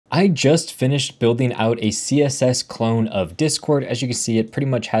I just finished building out a CSS clone of Discord. As you can see, it pretty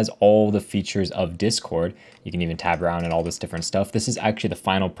much has all the features of Discord. You can even tab around and all this different stuff. This is actually the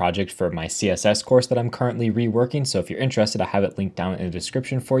final project for my CSS course that I'm currently reworking. So if you're interested, I have it linked down in the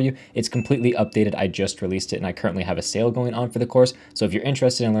description for you. It's completely updated. I just released it and I currently have a sale going on for the course. So if you're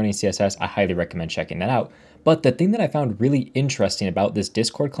interested in learning CSS, I highly recommend checking that out. But the thing that I found really interesting about this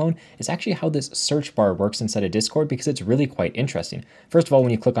Discord clone is actually how this search bar works inside of Discord, because it's really quite interesting. First of all,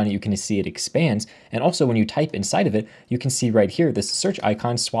 when you click on it, you can see it expands. And also when you type inside of it, you can see right here, this search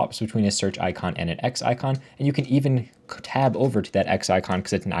icon swaps between a search icon and an X icon. And you can even tab over to that X icon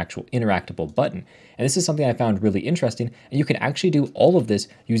because it's an actual interactable button. And this is something I found really interesting. And you can actually do all of this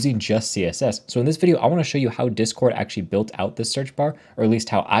using just CSS. So in this video, I want to show you how Discord actually built out this search bar, or at least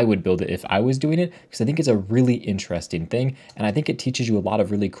how I would build it if I was doing it, because I think it's a really interesting thing. And I think it teaches you a lot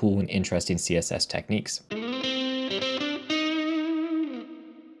of really cool and interesting CSS techniques.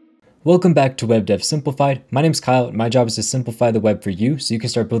 Welcome back to Web Dev Simplified. My name's Kyle, and my job is to simplify the web for you so you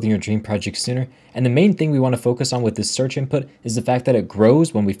can start building your dream project sooner. And the main thing we want to focus on with this search input is the fact that it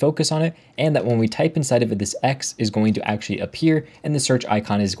grows when we focus on it, and that when we type inside of it, this X is going to actually appear and the search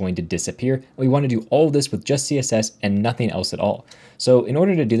icon is going to disappear. And we want to do all of this with just CSS and nothing else at all. So in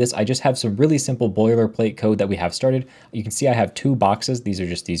order to do this, I just have some really simple boilerplate code that we have started. You can see I have two boxes. These are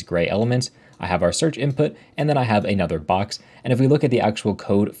just these gray elements. I have our search input, and then I have another box. And if we look at the actual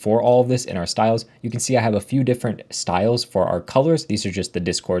code for all of this in our styles, you can see I have a few different styles for our colors. These are just the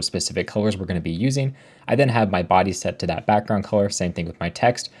Discord specific colors we're going to be using. I then have my body set to that background color. Same thing with my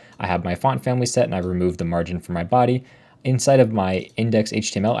text. I have my font family set, and I removed the margin for my body. Inside of my index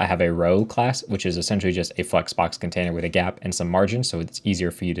HTML, I have a row class, which is essentially just a flexbox container with a gap and some margin, so it's easier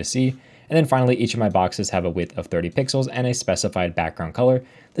for you to see. And then finally, each of my boxes have a width of 30 pixels and a specified background color.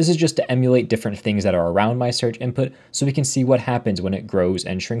 This is just to emulate different things that are around my search input so we can see what happens when it grows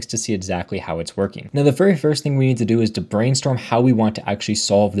and shrinks to see exactly how it's working. Now, the very first thing we need to do is to brainstorm how we want to actually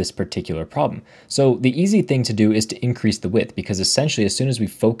solve this particular problem. So the easy thing to do is to increase the width, because essentially as soon as we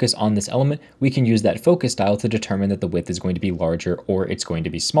focus on this element, we can use that focus style to determine that the width is going to be larger or it's going to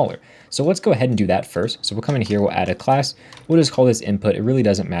be smaller. So let's go ahead and do that first. So we'll come in here, we'll add a class. We'll just call this input. It really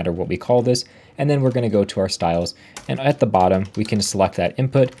doesn't matter what we call this. And then we're going to go to our styles, and at the bottom, we can select that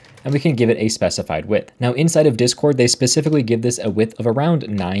input and we can give it a specified width. Now inside of Discord, they specifically give this a width of around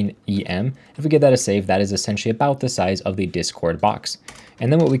 9 EM. If we give that a save, that is essentially about the size of the Discord box.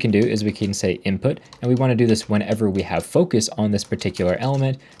 And then what we can do is we can say input, and we want to do this whenever we have focus on this particular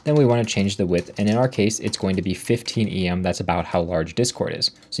element, then we want to change the width. And in our case, it's going to be 15 EM. That's about how large Discord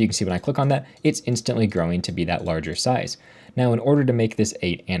is. So you can see when I click on that, it's instantly growing to be that larger size. Now, in order to make this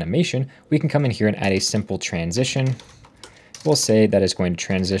an animation, we can come in here and add a simple transition. We'll say that it's going to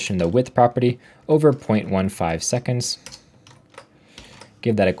transition the width property over 0.15 seconds.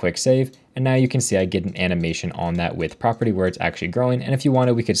 Give that a quick save. And now you can see I get an animation on that width property where it's actually growing. And if you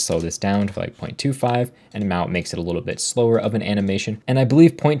wanted, we could slow this down to like 0.25, and now it makes it a little bit slower of an animation. And I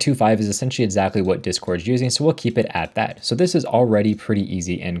believe 0.25 is essentially exactly what Discord's using, so we'll keep it at that. So this is already pretty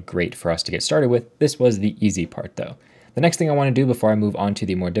easy and great for us to get started with. This was the easy part though. The next thing I want to do before I move on to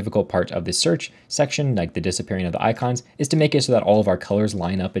the more difficult part of the search section, like the disappearing of the icons, is to make it so that all of our colors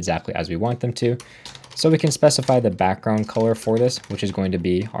line up exactly as we want them to. So we can specify the background color for this, which is going to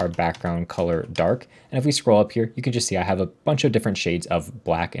be our background color dark. And if we scroll up here, you can just see I have a bunch of different shades of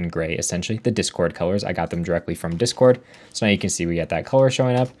black and gray, essentially the Discord colors. I got them directly from Discord. So now you can see we get that color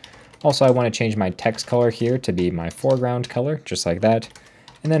showing up. Also, I want to change my text color here to be my foreground color, just like that.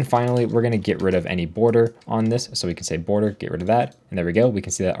 And then finally, we're going to get rid of any border on this. So we can say border, get rid of that. And there we go. We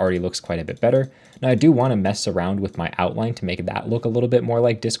can see that already looks quite a bit better. Now I do want to mess around with my outline to make that look a little bit more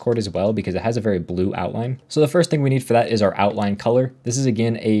like Discord as well, because it has a very blue outline. So the first thing we need for that is our outline color. This is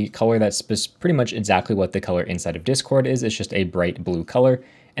again a color that's pretty much exactly what the color inside of Discord is. It's just a bright blue color.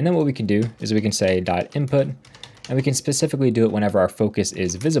 And then what we can do is we can say .input, and we can specifically do it whenever our focus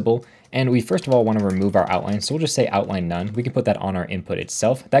is visible. And we first of all want to remove our outline. So we'll just say outline none. We can put that on our input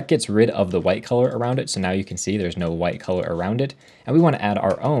itself. That gets rid of the white color around it. So now you can see there's no white color around it. And we want to add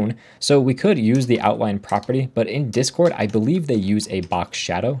our own. So we could use the outline property, but in Discord, I believe they use a box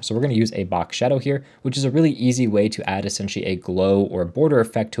shadow. So we're going to use a box shadow here, which is a really easy way to add essentially a glow or border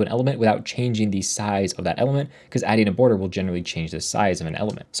effect to an element without changing the size of that element, because adding a border will generally change the size of an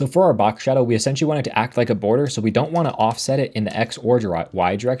element. So for our box shadow, we essentially want it to act like a border. So we don't want to offset it in the X or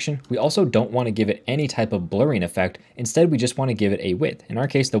Y direction. We also don't want to give it any type of blurring effect. Instead, we just want to give it a width. In our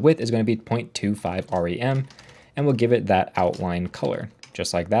case, the width is going to be 0.25 REM, and we'll give it that outline color,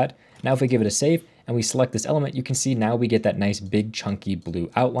 just like that. Now, if we give it a save and we select this element, you can see now we get that nice big chunky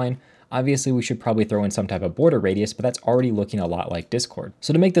blue outline. Obviously, we should probably throw in some type of border radius, but that's already looking a lot like Discord.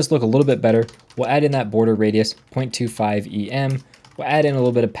 So to make this look a little bit better, we'll add in that border radius, 0.25 EM. We'll add in a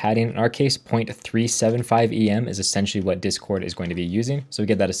little bit of padding. In our case, 0.375 EM is essentially what Discord is going to be using. So we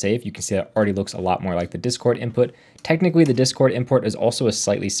get that a save. You can see that already looks a lot more like the Discord input. Technically, the Discord import is also a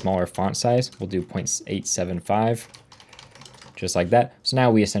slightly smaller font size. We'll do 0.875. Just like that. So now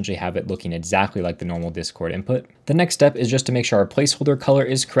we essentially have it looking exactly like the normal Discord input. The next step is just to make sure our placeholder color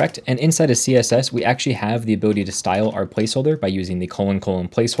is correct. And inside of CSS, we actually have the ability to style our placeholder by using the :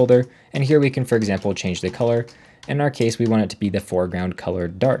 placeholder. And here we can, for example, change the color. In our case, we want it to be the foreground color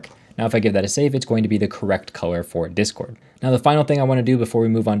dark. Now, if I give that a save, it's going to be the correct color for Discord. Now, the final thing I want to do before we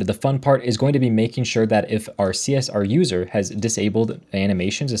move on to the fun part is going to be making sure that if our user has disabled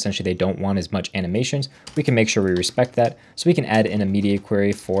animations, essentially they don't want as much animations, we can make sure we respect that. So we can add in a media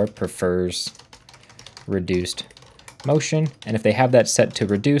query for prefers reduced motion. And if they have that set to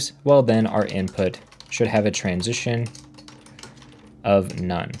reduce, well, then our input should have a transition of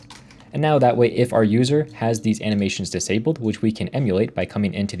none. And now that way, if our user has these animations disabled, which we can emulate by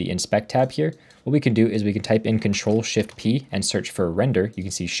coming into the inspect tab here, what we can do is we can type in Control-Shift-P and search for render. You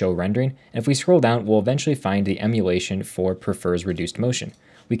can see show rendering. And if we scroll down, we'll eventually find the emulation for prefers reduced motion.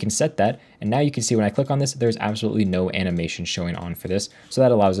 We can set that, and now you can see when I click on this, there's absolutely no animation showing on for this. So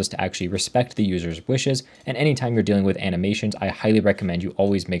that allows us to actually respect the user's wishes. And anytime you're dealing with animations, I highly recommend you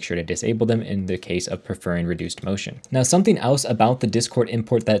always make sure to disable them in the case of preferring reduced motion. Now, something else about the Discord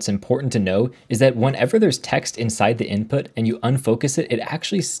import that's important to know is that whenever there's text inside the input and you unfocus it, it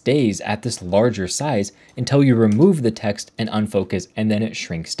actually stays at this larger size until you remove the text and unfocus, and then it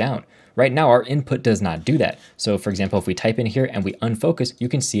shrinks down. Right now, our input does not do that. So for example, if we type in here and we unfocus, you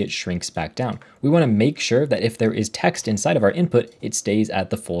can see it shrinks back down. We want to make sure that if there is text inside of our input, it stays at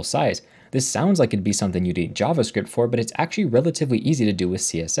the full size. This sounds like it'd be something you'd need JavaScript for, but it's actually relatively easy to do with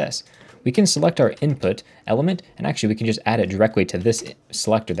CSS. We can select our input element, and actually we can just add it directly to this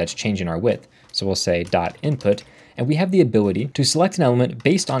selector that's changing our width. So we'll say .input, and we have the ability to select an element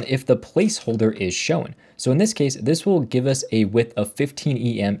based on if the placeholder is shown. So in this case, this will give us a width of 15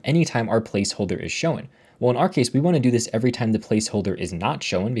 EM anytime our placeholder is shown. Well, in our case, we want to do this every time the placeholder is not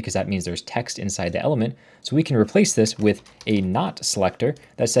shown, because that means there's text inside the element. So we can replace this with a not selector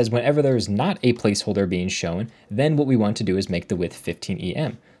that says whenever there's not a placeholder being shown, then what we want to do is make the width 15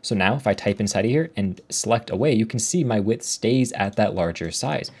 EM. So now if I type inside of here and select away, you can see my width stays at that larger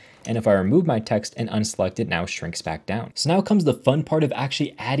size. And if I remove my text and unselect it, now shrinks back down. So now comes the fun part of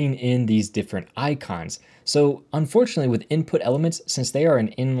actually adding in these different icons. So unfortunately with input elements, since they are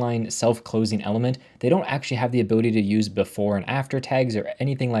an inline self-closing element, they don't actually have the ability to use before and after tags or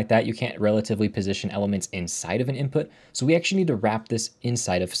anything like that. You can't relatively position elements inside of an input. So we actually need to wrap this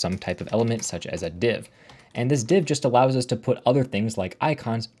inside of some type of element such as a div. And this div just allows us to put other things like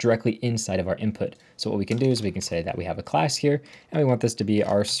icons directly inside of our input. So what we can do is we can say that we have a class here and we want this to be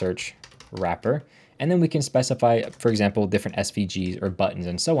our search wrapper. And then we can specify, for example, different SVGs or buttons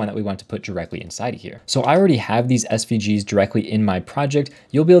and so on that we want to put directly inside of here. So I already have these SVGs directly in my project.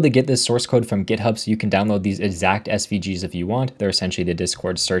 You'll be able to get this source code from GitHub, so you can download these exact SVGs if you want. They're essentially the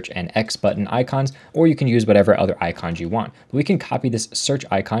Discord search and X button icons, or you can use whatever other icons you want. But we can copy this search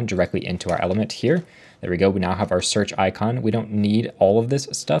icon directly into our element here. There we go. We now have our search icon. We don't need all of this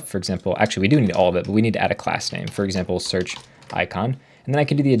stuff. For example, actually we do need all of it, but we need to add a class name. For example, search icon. And then I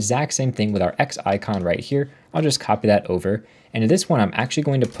can do the exact same thing with our X icon right here. I'll just copy that over. And this one, I'm actually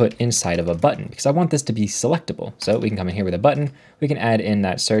going to put inside of a button because I want this to be selectable. So we can come in here with a button. We can add in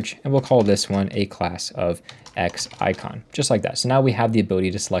that search and we'll call this one a class of X icon, just like that. So now we have the ability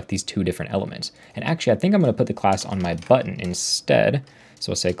to select these two different elements. And actually, I think I'm going to put the class on my button instead.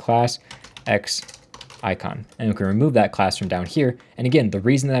 So we'll say class X icon, and we can remove that class from down here. And again, the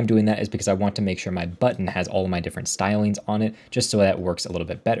reason that I'm doing that is because I want to make sure my button has all of my different stylings on it, just so that works a little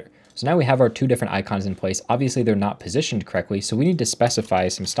bit better. So now we have our two different icons in place. Obviously they're not positioned correctly, so we need to specify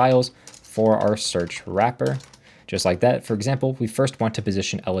some styles for our search wrapper. Just like that. For example, we first want to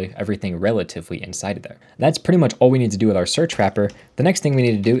position everything relatively inside of there. That's pretty much all we need to do with our search wrapper. The next thing we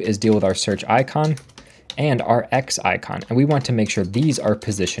need to do is deal with our search icon and our X icon, and we want to make sure these are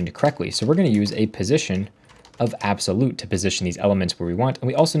positioned correctly. So we're going to use a position of absolute to position these elements where we want, and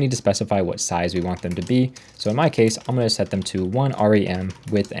we also need to specify what size we want them to be. So in my case, I'm going to set them to 1 rem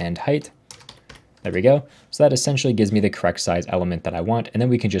width and height. There we go. So that essentially gives me the correct size element that I want, and then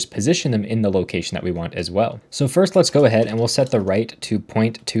we can just position them in the location that we want as well. So first, let's go ahead and we'll set the right to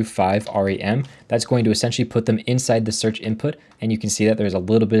 0.25 rem. That's going to essentially put them inside the search input, and you can see that there's a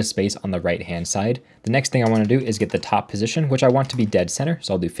little bit of space on the right-hand side. The next thing I want to do is get the top position, which I want to be dead center,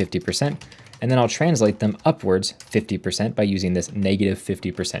 so I'll do 50%. and then I'll translate them upwards 50% by using this negative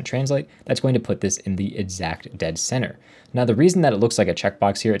 50% translate. That's going to put this in the exact dead center. Now, the reason that it looks like a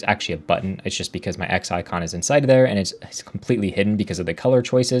checkbox here, it's actually a button. It's just because my X icon is inside of there and it's completely hidden because of the color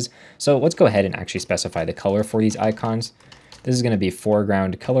choices. So let's go ahead and actually specify the color for these icons. This is going to be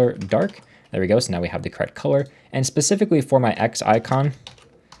foreground color dark. There we go. So now we have the correct color. And specifically for my X icon,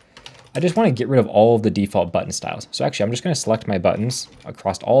 I just want to get rid of all of the default button styles. So actually, I'm just going to select my buttons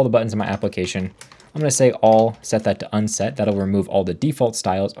across all the buttons in my application. I'm going to say all, set that to unset. That'll remove all the default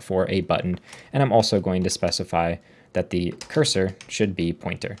styles for a button. And I'm also going to specify that the cursor should be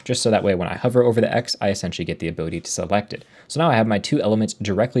pointer, just so that way when I hover over the X, I essentially get the ability to select it. So now I have my two elements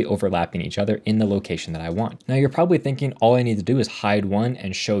directly overlapping each other in the location that I want. Now you're probably thinking all I need to do is hide one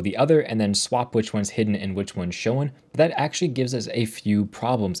and show the other and then swap which one's hidden and which one's shown. But that actually gives us a few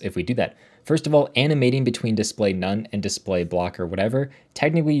problems if we do that. First of all, animating between display none and display block or whatever,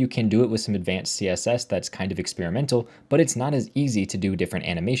 technically you can do it with some advanced CSS that's kind of experimental, but it's not as easy to do different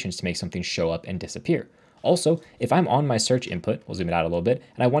animations to make something show up and disappear. Also, if I'm on my search input, we'll zoom it out a little bit,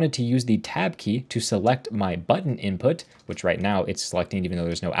 and I wanted to use the tab key to select my button input, which right now it's selecting even though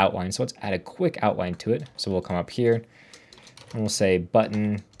there's no outline. So let's add a quick outline to it. So we'll come up here and we'll say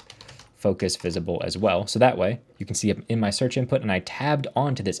button focus visible as well. So that way you can see in my search input and I tabbed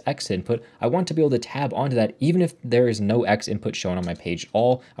onto this X input. I want to be able to tab onto that even if there is no X input shown on my page at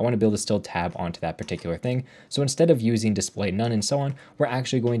all. I want to be able to still tab onto that particular thing. So instead of using display none and so on, we're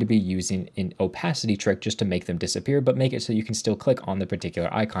actually going to be using an opacity trick just to make them disappear, but make it so you can still click on the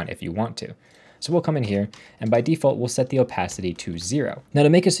particular icon if you want to. So we'll come in here and by default, we'll set the opacity to 0. Now to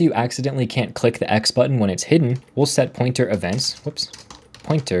make it so you accidentally can't click the X button when it's hidden, we'll set pointer events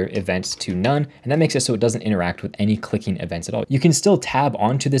to none, and that makes it so it doesn't interact with any clicking events at all. You can still tab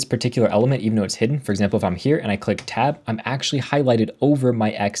onto this particular element even though it's hidden. For example, if I'm here and I click tab, I'm actually highlighted over my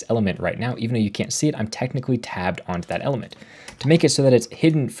X element right now. Even though you can't see it, I'm technically tabbed onto that element. To make it so that it's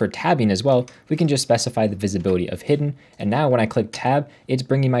hidden for tabbing as well, we can just specify the visibility of hidden. And now when I click tab, it's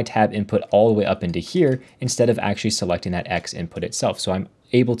bringing my tab input all the way up into here instead of actually selecting that X input itself. So I'm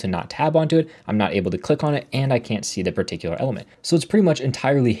able to not tab onto it, I'm not able to click on it, and I can't see the particular element. So it's pretty much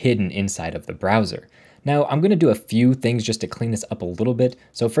entirely hidden inside of the browser. Now I'm going to do a few things just to clean this up a little bit.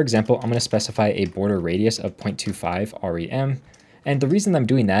 So for example, I'm going to specify a border radius of 0.25 rem. And the reason I'm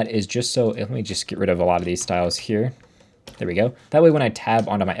doing that is just so, let me just get rid of a lot of these styles here. There we go. That way when I tab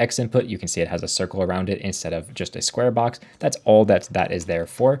onto my X input, you can see it has a circle around it instead of just a square box. That's all that is there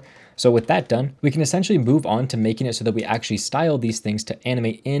for. So with that done, we can essentially move on to making it so that we actually style these things to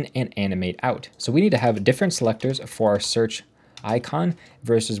animate in and animate out. So we need to have different selectors for our search icon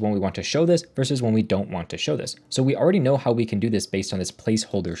versus when we want to show this versus when we don't want to show this. So we already know how we can do this based on this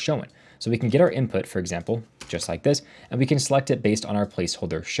placeholder shown. So we can get our input, for example, just like this, and we can select it based on our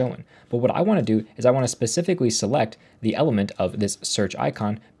placeholder shown. But what I want to do is I want to specifically select the element of this search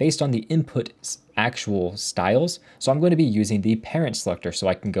icon based on the input actual styles. So I'm going to be using the parent selector so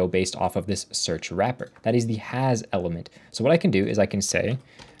I can go based off of this search wrapper. That is the has element. So what I can do is I can say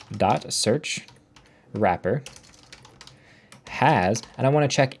dot search wrapper has, and I want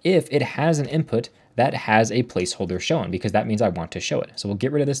to check if it has an input that has a placeholder shown, because that means I want to show it. So we'll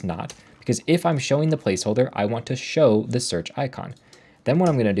get rid of this not, because if I'm showing the placeholder, I want to show the search icon. Then what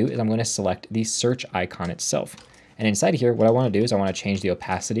I'm going to do is I'm going to select the search icon itself. And inside here, what I want to do is I want to change the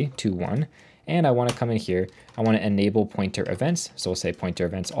opacity to 1. And I want to come in here, I want to enable pointer events. So we'll say pointer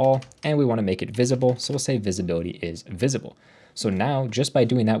events all, and we want to make it visible. So we'll say visibility is visible. So now just by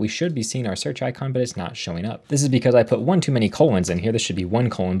doing that, we should be seeing our search icon, but it's not showing up. This is because I put one too many colons in here. This should be 1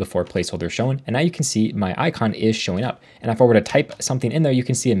 colon before placeholder shown. And now you can see my icon is showing up. And if I were to type something in there, you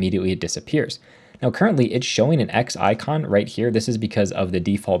can see immediately it disappears. Now currently it's showing an X icon right here. This is because of the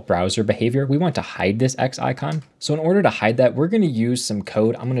default browser behavior. We want to hide this X icon. So in order to hide that, we're going to use some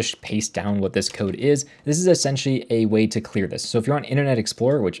code. I'm going to paste down what this code is. This is essentially a way to clear this. So if you're on Internet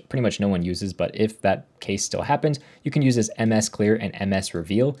Explorer, which pretty much no one uses, but if that case still happens, you can use this ms clear and ms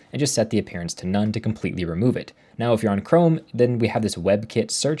reveal and just set the appearance to none to completely remove it. Now, if you're on Chrome, then we have this WebKit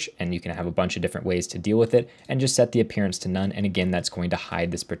search, and you can have a bunch of different ways to deal with it and just set the appearance to none. And again, that's going to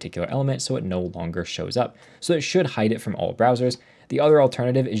hide this particular element so it no longer shows up. So it should hide it from all browsers. The other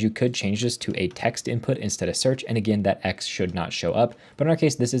alternative is you could change this to a text input instead of search. And again, that X should not show up. But in our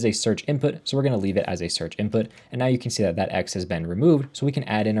case, this is a search input, so we're going to leave it as a search input. And now you can see that that X has been removed, so we can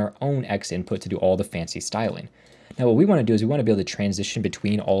add in our own X input to do all the fancy styling. Now what we want to do is we want to be able to transition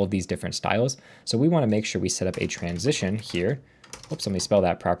between all of these different styles. So we want to make sure we set up a transition here. Whoops, let me spell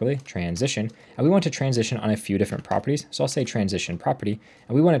that properly, transition. And we want to transition on a few different properties. So I'll say transition property,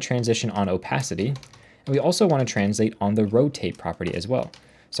 and we want to transition on opacity. And we also want to translate on the rotate property as well.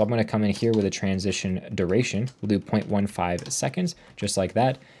 So I'm going to come in here with a transition duration. We'll do 0.15 seconds, just like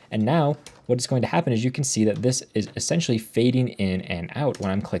that. And now what's going to happen is you can see that this is essentially fading in and out when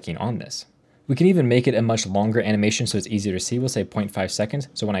I'm clicking on this. We can even make it a much longer animation so it's easier to see. We'll say 0.5 seconds.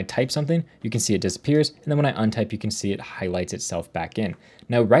 So when I type something, you can see it disappears. And then when I untype, you can see it highlights itself back in.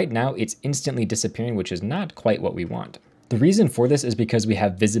 Now, right now, it's instantly disappearing, which is not quite what we want. The reason for this is because we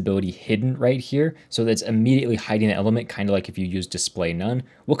have visibility hidden right here. So that's immediately hiding the element, kind of like if you use display none.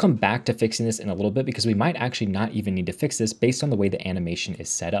 We'll come back to fixing this in a little bit because we might actually not even need to fix this based on the way the animation is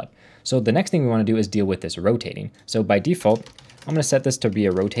set up. So the next thing we want to do is deal with this rotating. So by default, I'm going to set this to be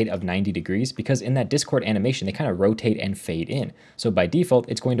a rotate of 90 degrees because in that Discord animation, they kind of rotate and fade in. So by default,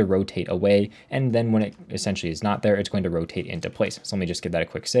 it's going to rotate away. And then when it essentially is not there, it's going to rotate into place. So let me just give that a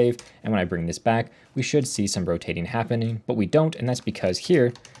quick save. And when I bring this back, we should see some rotating happening, but we don't. And that's because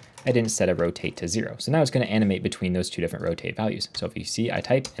here, I didn't set a rotate to 0. So now it's going to animate between those two different rotate values. So if you see, I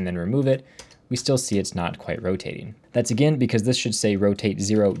type and then remove it, we still see it's not quite rotating. That's again because this should say rotate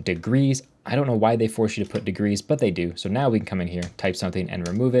 0 degrees. I don't know why they force you to put degrees, but they do. So now we can come in here, type something and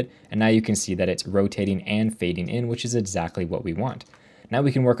remove it. And now you can see that it's rotating and fading in, which is exactly what we want. Now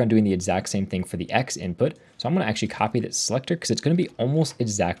we can work on doing the exact same thing for the X input. So I'm going to actually copy that selector because it's going to be almost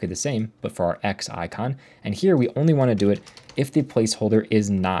exactly the same, but for our X icon. And here we only want to do it if the placeholder is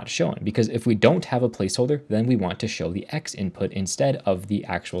not shown, because if we don't have a placeholder, then we want to show the X input instead of the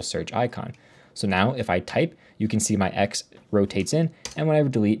actual search icon. So now if I type, you can see my X rotates in, and when I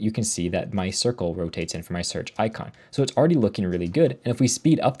delete, you can see that my circle rotates in for my search icon. So it's already looking really good. And if we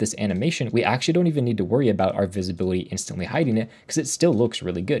speed up this animation, we actually don't even need to worry about our visibility instantly hiding it because it still looks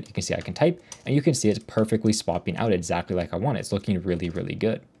really good. You can see I can type, and you can see it's perfectly swapping out exactly like I want it. It's looking really, really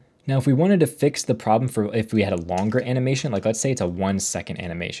good. Now, if we wanted to fix the problem for if we had a longer animation, like let's say it's a 1 second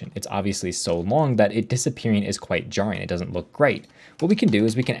animation, it's obviously so long that it disappearing is quite jarring. It doesn't look great. What we can do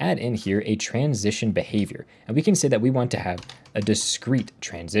is we can add in here a transition behavior, and we can say that we want to have a discrete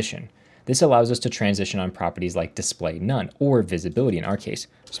transition. This allows us to transition on properties like display none or visibility in our case.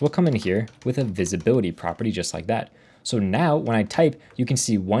 So we'll come in here with a visibility property just like that. So now when I type, you can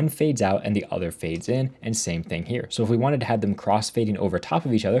see one fades out and the other fades in, and same thing here. So if we wanted to have them cross fading over top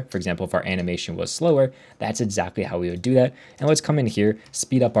of each other, for example, if our animation was slower, that's exactly how we would do that. And let's come in here,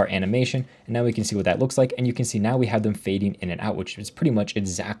 speed up our animation, and now we can see what that looks like. And you can see now we have them fading in and out, which is pretty much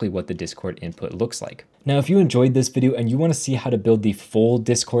exactly what the Discord input looks like. Now, if you enjoyed this video and you want to see how to build the full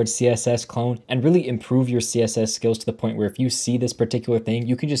Discord CSS clone and really improve your CSS skills to the point where if you see this particular thing,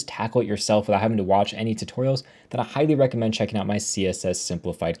 you can just tackle it yourself without having to watch any tutorials, then I highly recommend checking out my CSS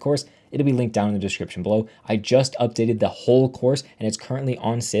Simplified course. It'll be linked down in the description below. I just updated the whole course and it's currently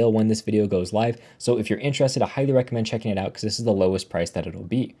on sale when this video goes live. So if you're interested, I highly recommend checking it out because this is the lowest price that it'll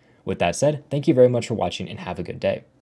be. With that said, thank you very much for watching and have a good day.